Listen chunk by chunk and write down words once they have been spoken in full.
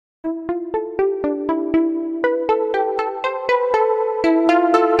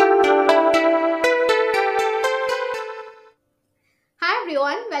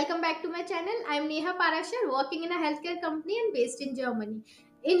welcome back to my channel. I am Neha Parashar, working in a healthcare company and based in Germany.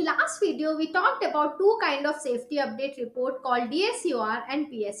 In last video, we talked about two kind of safety update report called DSUR and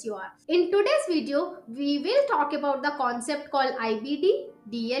PSUR. In today's video, we will talk about the concept called IBD,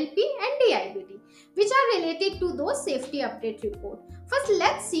 DLP and DIBD, which are related to those safety update report. First,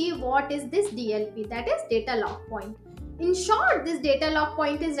 let's see what is this DLP, that is data log point. In short, this data log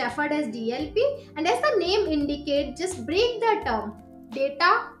point is referred as DLP, and as the name indicates, just break the term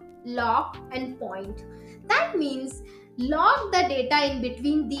data, log and point. That means log the data in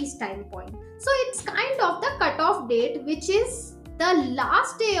between these time points. So it's kind of the cutoff date, which is the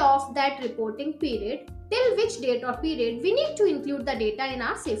last day of that reporting period, till which date or period we need to include the data in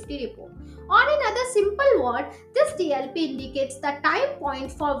our safety report. Or in other simple word, this DLP indicates the time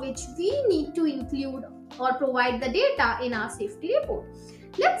point for which we need to include or provide the data in our safety report.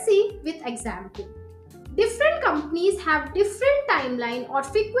 Let's see with example. Different companies have different timeline or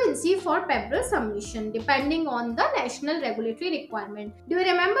frequency for Pebble submission depending on the national regulatory requirement. Do you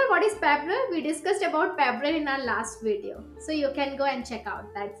remember what is Pebble? We discussed about Pebble in our last video. So you can go and check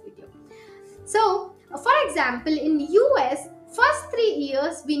out that video. So for example, in US, first 3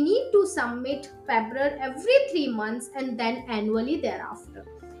 years we need to submit Pebble every 3 months and then annually thereafter.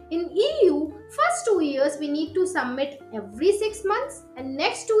 In EU, first 2 years we need to submit every 6 months, and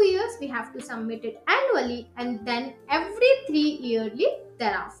next 2 years we have to submit it annually and then every 3 yearly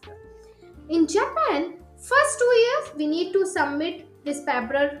thereafter. In Japan, first 2 years we need to submit this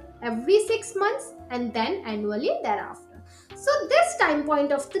Pebble every 6 months and then annually thereafter. So this time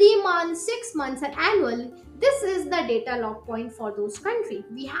point of 3 months, 6 months and annually, this is the data log point for those countries.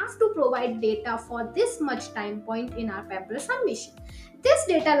 We have to provide data for this much time point in our Pebble submission. This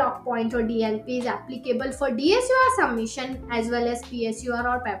data log point or DLP is applicable for DSUR submission as well as PSUR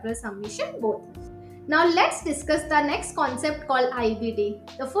or Pebble submission both. Now let's discuss the next concept called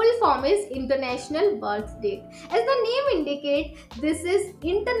IBD. The full form is International Birth Date. As the name indicates, this is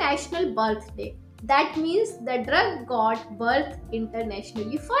International Birth Day. That means the drug got birth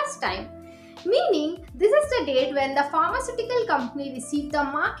internationally first time. Meaning, this is the date when the pharmaceutical company received the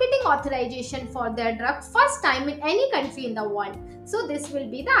marketing authorization for their drug first time in any country in the world. So this will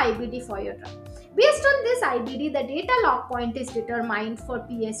be the IBD for your drug. Based on this IBD, the data log point is determined for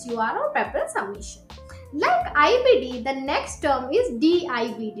PSUR or Pebble submission. Like IBD, the next term is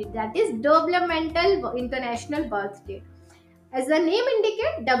DIBD, that is Developmental International Birth Date. As the name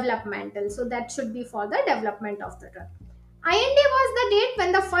indicates, developmental, so that should be for the development of the drug. IND was the date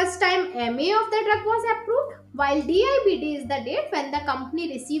when the first time MA of the drug was approved, while DIBD is the date when the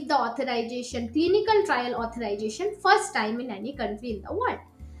company received the authorization, clinical trial authorization first time in any country in the world.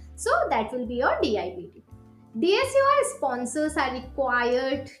 So that will be your DIBD. DSUR sponsors are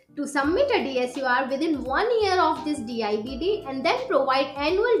required to submit a DSUR within 1 year of this DIBD and then provide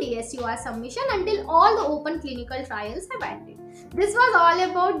annual DSUR submission until all the open clinical trials have ended. This was all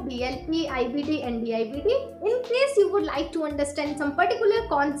about DLP, IBD and DIBD. In case you would like to understand some particular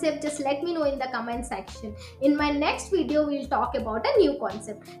concept, just let me know in the comment section. In my next video, we'll talk about a new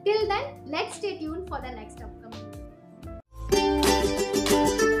concept. Till then, let's stay tuned for the next update.